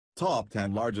Top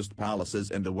 10 largest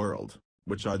palaces in the world.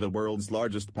 Which are the world's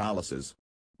largest palaces?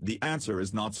 The answer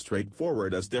is not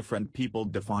straightforward as different people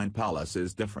define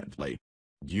palaces differently.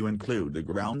 Do you include the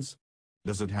grounds?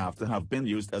 Does it have to have been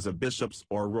used as a bishop's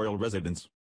or royal residence?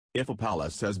 If a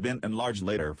palace has been enlarged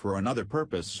later for another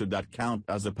purpose, should that count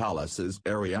as a palace's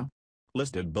area?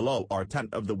 Listed below are 10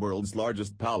 of the world's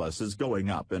largest palaces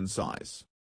going up in size.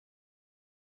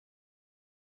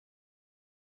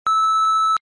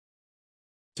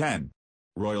 10.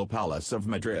 Royal Palace of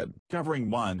Madrid. Covering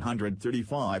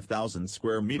 135,000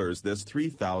 square meters, this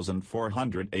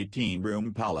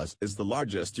 3,418-room palace is the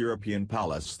largest European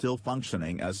palace still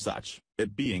functioning as such,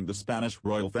 it being the Spanish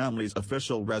royal family's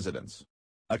official residence.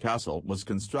 A castle was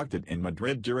constructed in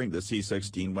Madrid during the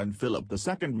C16 when Philip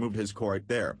II moved his court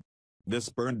there. This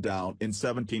burned down in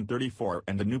 1734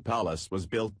 and a new palace was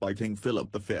built by King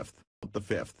Philip V.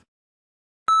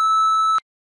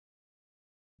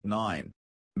 9.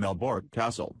 Malbork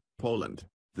Castle, Poland.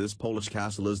 This Polish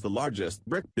castle is the largest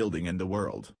brick building in the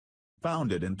world.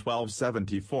 Founded in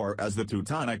 1274 as the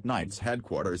Teutonic Knights'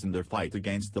 headquarters in their fight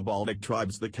against the Baltic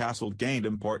tribes, the castle gained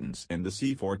importance in the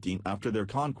C14 after their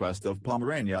conquest of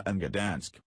Pomerania and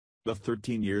Gdansk. The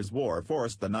 13 Years' War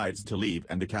forced the Knights to leave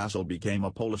and the castle became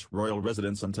a Polish royal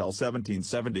residence until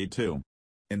 1772.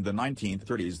 In the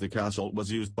 1930s the castle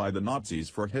was used by the Nazis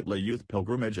for Hitler Youth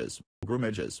pilgrimages.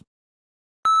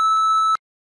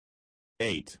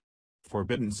 8.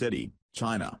 Forbidden City,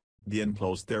 China. The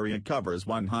enclosed area covers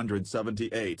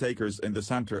 178 acres in the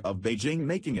center of Beijing,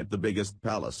 making it the biggest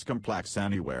palace complex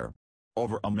anywhere.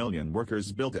 Over 1 million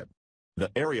workers built it. The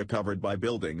area covered by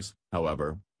buildings,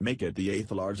 however, make it the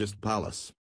 8th largest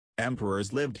palace.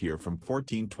 Emperors lived here from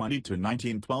 1420 to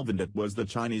 1912 and it was the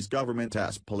Chinese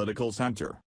government's political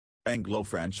center.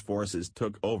 Anglo-French forces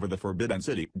took over the Forbidden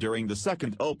City during the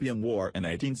Second Opium War in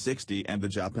 1860 and the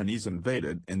Japanese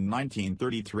invaded in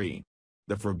 1933.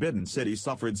 The Forbidden City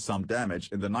suffered some damage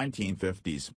in the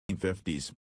 1950s.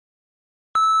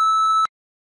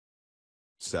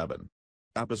 7.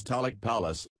 Apostolic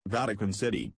Palace, Vatican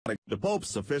City. The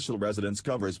Pope's official residence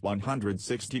covers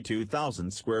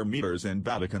 162,000 square meters in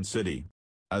Vatican City.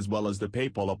 As well as the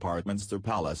papal apartments, the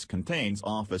palace contains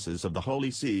offices of the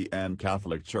Holy See and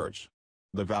Catholic Church.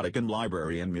 The Vatican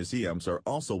Library and museums are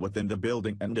also within the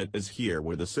building and it is here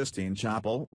where the Sistine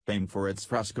Chapel, famed for its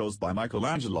frescoes by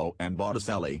Michelangelo and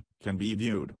Botticelli, can be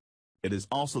viewed. It is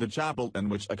also the chapel in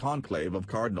which a conclave of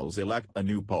cardinals elect a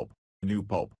new pope.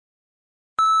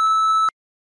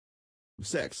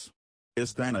 6.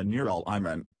 Istana Nurul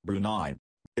Iman, Brunei.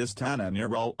 Istana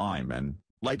Nurul Iman,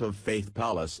 Light of Faith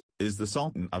Palace, is the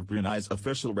Sultan of Brunei's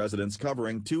official residence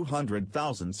covering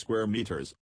 200,000 square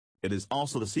meters. It is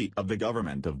also the seat of the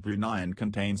government of Brunei and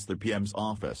contains the PM's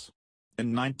office.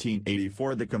 In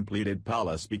 1984 the completed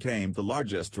palace became the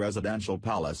largest residential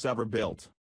palace ever built.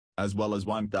 As well as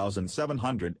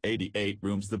 1,788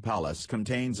 rooms, the palace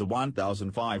contains a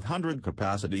 1,500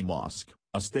 capacity mosque,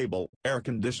 a stable,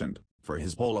 air-conditioned, for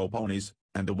his polo ponies,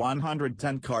 and a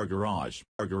 110-car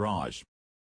garage.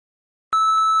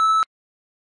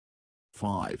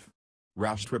 5.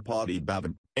 Rashtrapati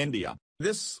Bhavan, India.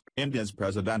 This, India's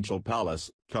presidential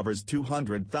palace, covers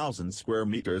 200,000 square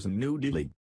meters in New Delhi.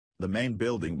 The main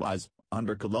building was,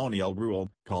 under colonial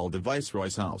rule, called the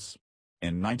Viceroy's House.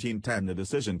 In 1910 the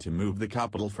decision to move the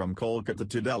capital from Kolkata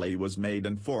to Delhi was made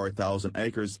and 4,000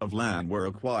 acres of land were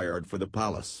acquired for the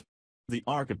palace. The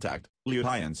architect,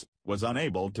 Lutyens, was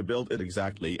unable to build it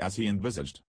exactly as he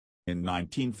envisaged. In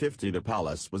 1950 the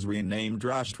palace was renamed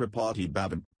Rashtrapati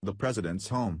Bhavan, the president's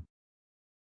home.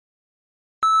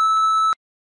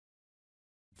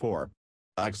 4.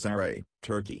 Aksaray,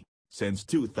 Turkey. Since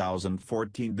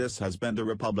 2014 this has been the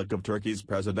Republic of Turkey's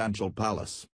presidential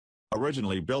palace.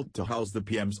 Originally built to house the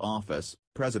PM's office,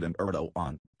 President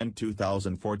Erdogan, in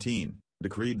 2014,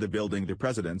 decreed the building the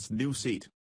president's new seat.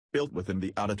 Built within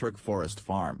the Ataturk forest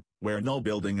farm, where no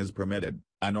building is permitted,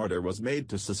 an order was made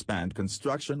to suspend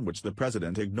construction which the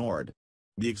president ignored.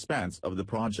 The expense of the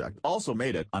project also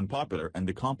made it unpopular and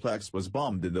the complex was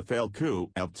bombed in the failed coup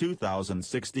of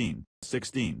 2016.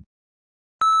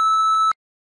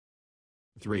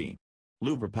 3.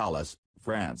 Louvre Palace,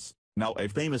 France. Now a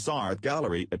famous art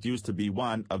gallery, it used to be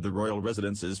one of the royal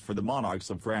residences for the monarchs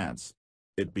of France.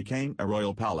 It became a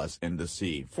royal palace in the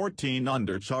C14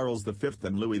 under Charles V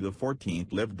and Louis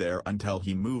XIV lived there until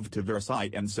he moved to Versailles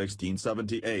in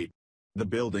 1678. The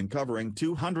building covering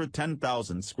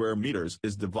 210,000 square meters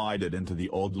is divided into the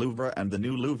Old Louvre and the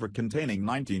New Louvre containing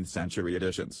 19th century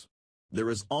additions. There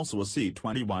is also a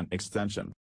C21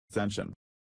 extension.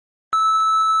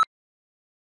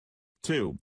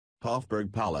 2.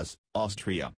 Hofburg Palace,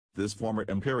 Austria. This former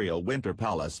imperial winter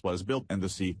palace was built in the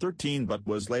c13 but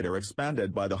was later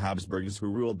expanded by the Habsburgs who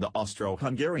ruled the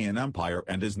Austro-Hungarian Empire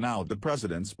and is now the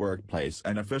president's workplace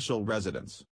and official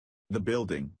residence. The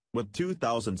building, with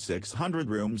 2,600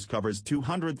 rooms, covers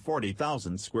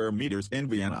 240,000 square meters in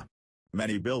Vienna.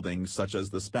 Many buildings such as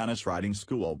the Spanish Riding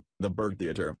School, the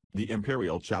Burgtheater, the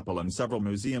Imperial Chapel and several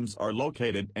museums are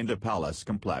located in the palace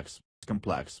complex.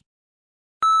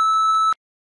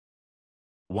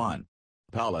 1.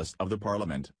 Palace of the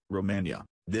Parliament, Romania.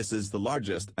 This is the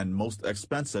largest and most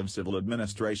expensive civil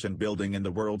administration building in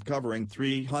the world, covering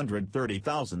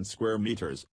 330,000 square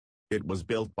meters. It was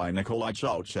built by Nicolae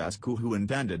Ceausescu, who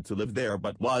intended to live there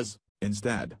but was,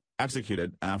 instead,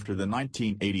 executed after the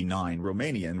 1989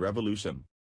 Romanian Revolution.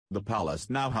 The palace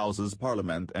now houses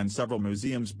parliament and several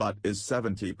museums but is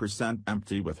 70%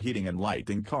 empty, with heating and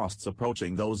lighting costs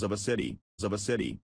approaching those of a city.